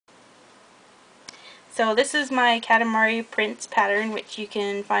So this is my Katamari Prince pattern, which you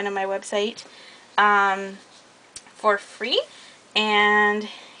can find on my website for free. And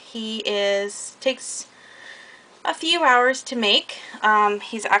he takes a few hours to make.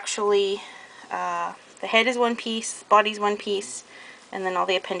 He's actually, the head is one piece, body's one piece, and then all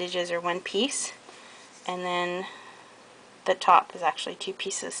the appendages are one piece. And then the top is actually two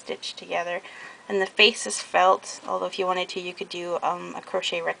pieces stitched together. And the face is felt, although if you wanted to you could do a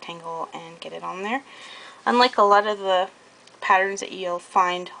crochet rectangle and get it on there. Unlike a lot of the patterns that you'll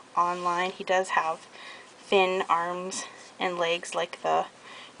find online, he does have thin arms and legs like the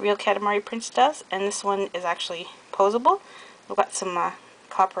real Katamari Prince does, and this one is actually posable. We've got some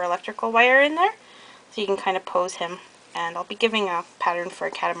copper electrical wire in there, so you can kind of pose him. And I'll be giving a pattern for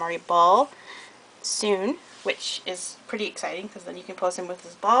a Katamari ball soon, which is pretty exciting because then you can pose him with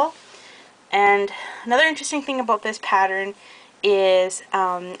his ball. And another interesting thing about this pattern is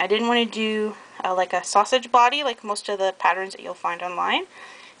I didn't want to do like a sausage body like most of the patterns that you'll find online.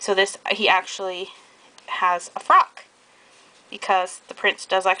 So he actually has a frock, because the prince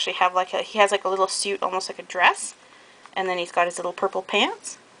does actually have he has like a little suit, almost like a dress, and then he's got his little purple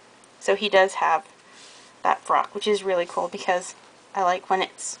pants. So he does have that frock, which is really cool because I like when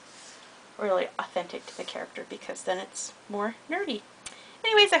it's really authentic to the character, because then it's more nerdy.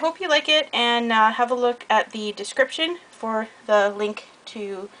 Anyways, I hope you like it, and have a look at the description for the link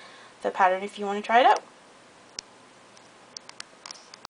to the pattern if you want to try it out.